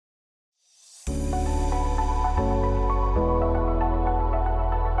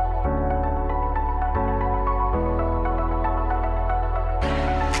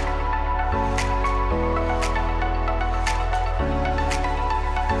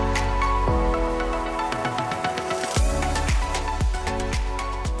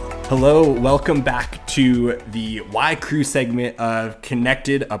Hello, welcome back to the Why Crew segment of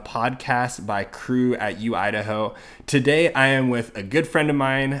Connected, a podcast by Crew at U Idaho. Today I am with a good friend of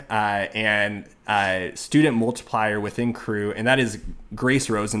mine and a student multiplier within Crew, and that is Grace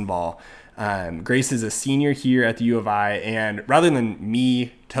Rosenvall. Grace is a senior here at the U of I, and rather than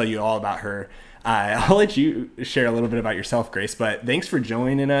me tell you all about her, I'll let you share a little bit about yourself, Grace, but thanks for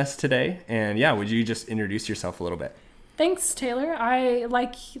joining us today. And yeah, would you just introduce yourself a little bit? Thanks, Taylor.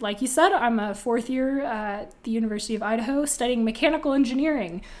 Like you said, I'm a fourth year at the University of Idaho studying mechanical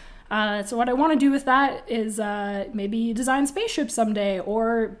engineering. So what I want to do with that is maybe design spaceships someday,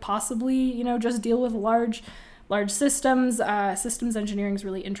 or possibly, just deal with large systems. Systems engineering is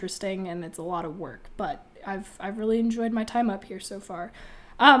really interesting, and it's a lot of work. But I've really enjoyed my time up here so far.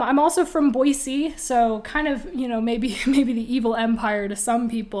 I'm also from Boise, so kind of, maybe the evil empire to some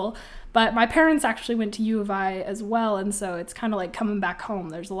people. But my parents actually went to U of I as well, and so it's kind of like coming back home.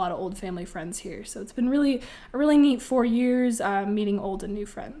 There's a lot of old family friends here, so it's been a really neat 4 years meeting old and new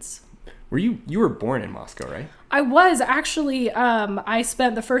friends. You were born in Moscow, right? I was actually. I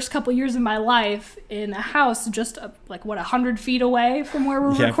spent the first couple years of my life in a house just 100 feet away from where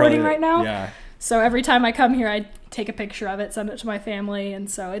we're recording right now. Yeah. So every time I come here, I take a picture of it, send it to my family, and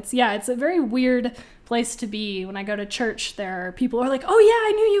so it's a very weird place to be. When I go to church, there are people who are like, "Oh yeah,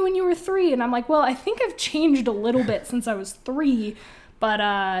 I knew you when you were 3," and I'm like, "Well, I think I've changed a little bit since I was 3, but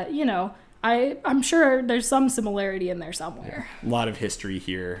I'm sure there's some similarity in there somewhere." A lot of history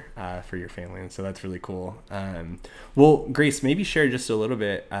here for your family, and so that's really cool. Well, Grace, maybe share just a little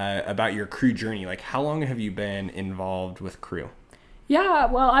bit about your Crew journey. Like, how long have you been involved with Crew? Yeah,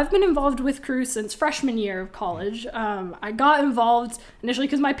 well, I've been involved with Crew since freshman year of college. I got involved initially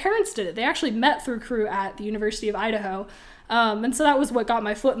because my parents did it. They actually met through Crew at the University of Idaho, and so that was what got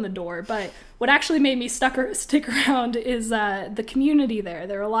my foot in the door. But what actually made me stick around is the community there.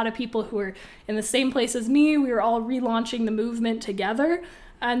 There are a lot of people who are in the same place as me. We were all relaunching the movement together.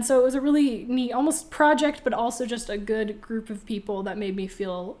 And so it was a really neat, almost project, but also just a good group of people that made me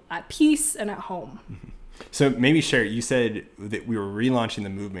feel at peace and at home. Mm-hmm. So maybe share, you said that we were relaunching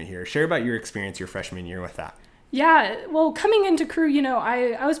the movement here. Share about your experience your freshman year with that. Yeah, well, coming into Crew,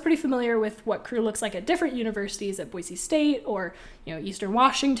 I was pretty familiar with what Crew looks like at different universities, at Boise State or, Eastern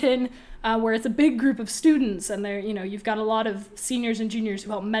Washington, where it's a big group of students, and there, you've got a lot of seniors and juniors who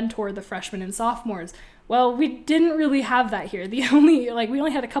help mentor the freshmen and sophomores. Well, we didn't really have that here. We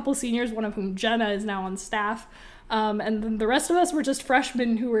only had a couple seniors, one of whom, Jenna, is now on staff, and then the rest of us were just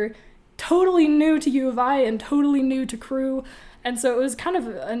freshmen who were totally new to U of I and totally new to Crew. And so it was kind of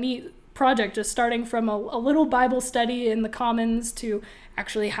a neat project, just starting from a little Bible study in the Commons to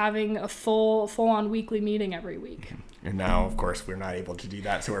actually having a full-on weekly meeting every week. And now, of course, we're not able to do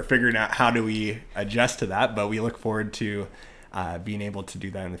that. So we're figuring out how do we adjust to that, but we look forward to being able to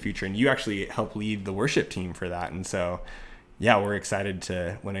do that in the future. And you actually help lead the worship team for that. And so, yeah, we're excited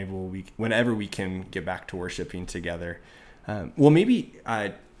to whenever we can get back to worshiping together. Maybe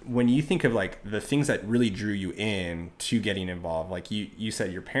when you think of the things that really drew you in to getting involved, like you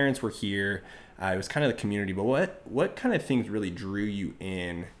said your parents were here, it was kind of the community, but what kind of things really drew you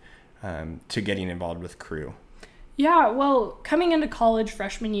in to getting involved with Crew? Yeah, well, coming into college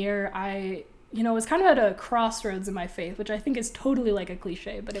freshman year, I was kind of at a crossroads in my faith, which I think is totally like a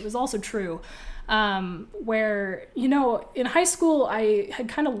cliche, but it was also true. Where, in high school, I had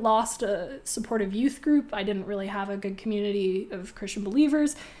kind of lost a supportive youth group. I didn't really have a good community of Christian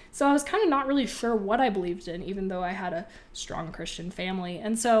believers. So I was kind of not really sure what I believed in, even though I had a strong Christian family.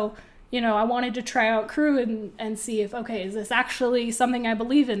 And so, I wanted to try out Crew and see if, okay, is this actually something I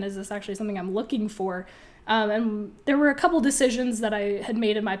believe in? Is this actually something I'm looking for? And there were a couple decisions that I had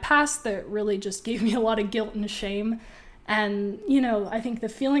made in my past that really just gave me a lot of guilt and shame. And, I think the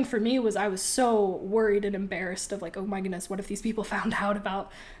feeling for me was I was so worried and embarrassed of oh my goodness, what if these people found out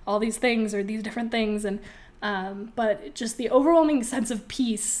about all these things or these different things? And, but just the overwhelming sense of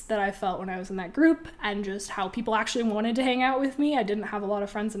peace that I felt when I was in that group, and just how people actually wanted to hang out with me. I didn't have a lot of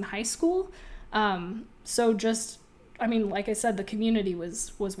friends in high school. So just, like I said, the community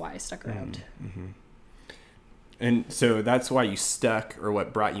was why I stuck around. Mm-hmm. And so that's why you stuck, or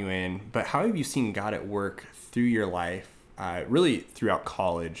what brought you in. But how have you seen God at work through your life, really throughout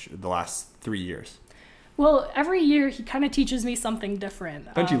college, the last 3 years? Well, every year he kind of teaches me something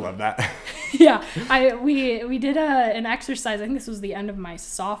different. Don't you love that? Yeah, we did an exercise. I think this was the end of my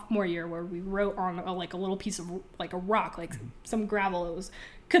sophomore year, where we wrote on a little piece of a rock, some gravel.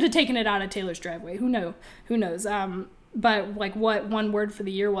 Could have taken it out of Taylor's driveway. Who knows? But what one word for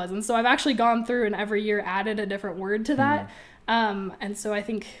the year was. And so I've actually gone through and every year added a different word to that. And so I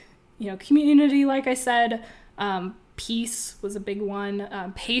think, community, like I said, Peace was a big one.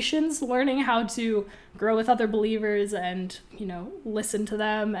 Patience, learning how to grow with other believers and, listen to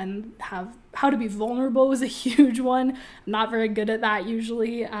them, and how to be vulnerable was a huge one. I'm not very good at that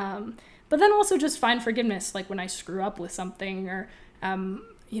usually. But then also just find forgiveness, like when I screw up with something, or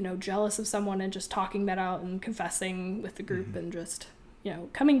jealous of someone, and just talking that out and confessing with the group, and just,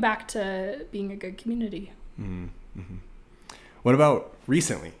 coming back to being a good community. Mm-hmm. What about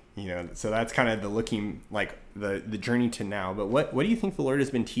recently? So that's kind of the looking, like the journey to now. But what do you think the Lord has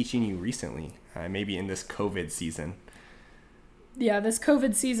been teaching you recently, maybe in this COVID season? Yeah, this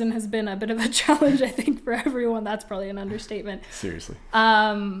COVID season has been a bit of a challenge, I think, for everyone. That's probably an understatement. Seriously.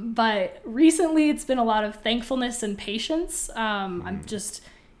 But recently it's been a lot of thankfulness and patience. I'm just,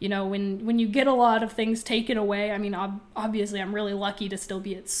 when you get a lot of things taken away, I mean, obviously I'm really lucky to still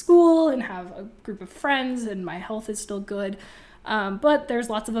be at school and have a group of friends, and my health is still good. But there's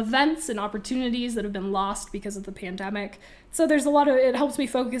lots of events and opportunities that have been lost because of the pandemic. So there's it helps me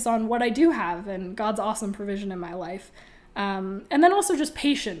focus on what I do have and God's awesome provision in my life. And then also just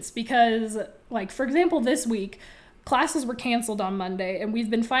patience, because, like, for example, this week, classes were canceled on Monday, and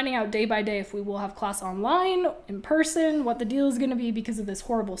we've been finding out day by day if we will have class online, in person, what the deal is going to be because of this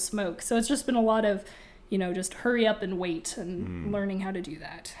horrible smoke. So it's just been a lot of, just hurry up and wait, and learning how to do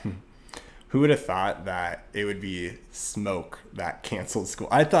that. Who would have thought that it would be smoke that canceled school?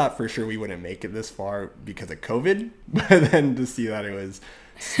 I thought for sure we wouldn't make it this far because of COVID, but then to see that it was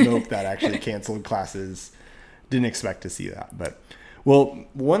smoke that actually canceled classes, didn't expect to see that. But, well,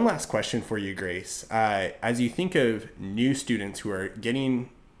 one last question for you, Grace. As you think of new students who are getting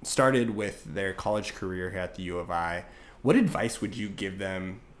started with their college career here at the U of I, what advice would you give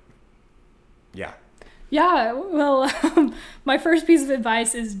them? Yeah, well, my first piece of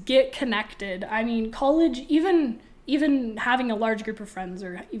advice is get connected. I mean, college, even having a large group of friends,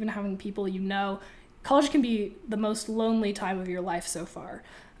 or even having people college can be the most lonely time of your life so far.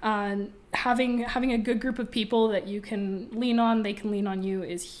 Having a good group of people that you can lean on, they can lean on you,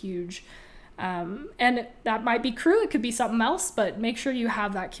 is huge. And that might be crew, it could be something else, but make sure you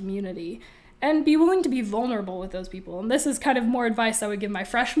have that community. And be willing to be vulnerable with those people. And this is kind of more advice I would give my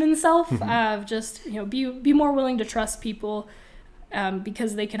freshman self, of just, be more willing to trust people,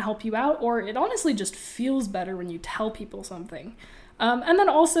 because they can help you out, or it honestly just feels better when you tell people something. And then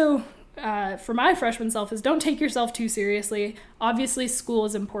also, for my freshman self, is don't take yourself too seriously. Obviously, school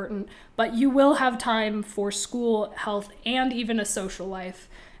is important, but you will have time for school, health, and even a social life.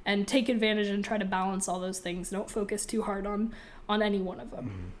 And take advantage and try to balance all those things. Don't focus too hard on any one of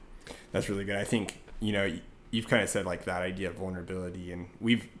them. That's really good. I think, you've kind of said like that idea of vulnerability, and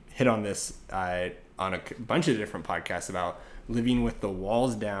we've hit on this on a bunch of different podcasts about living with the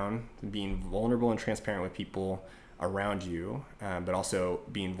walls down, being vulnerable and transparent with people around you, but also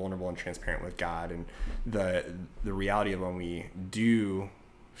being vulnerable and transparent with God. And the reality of when we do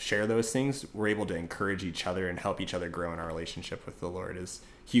share those things, we're able to encourage each other and help each other grow in our relationship with the Lord is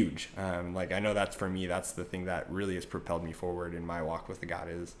huge. Like, I know that's, for me, that's the thing that really has propelled me forward in my walk with God,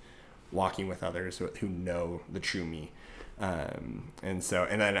 is walking with others who know the true me. And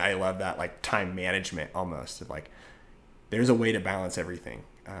then I love that, like, time management almost, of like, there's a way to balance everything.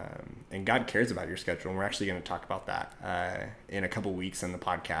 And God cares about your schedule. And we're actually going to talk about that in a couple weeks in the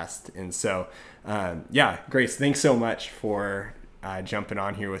podcast. And so, Grace, thanks so much for jumping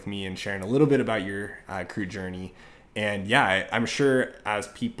on here with me and sharing a little bit about your crew journey. And I'm sure as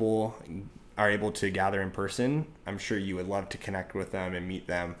people are able to gather in person, I'm sure you would love to connect with them and meet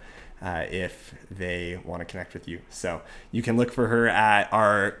them if they want to connect with you. So you can look for her at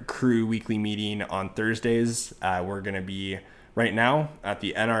our crew weekly meeting on Thursdays. We're going to be right now at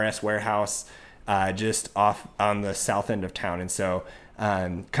the NRS warehouse, just off on the south end of town. And so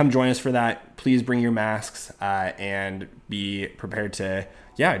come join us for that. Please bring your masks and be prepared to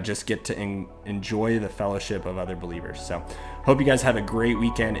just get to enjoy the fellowship of other believers. So hope you guys have a great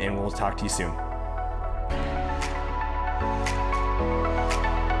weekend, and we'll talk to you soon.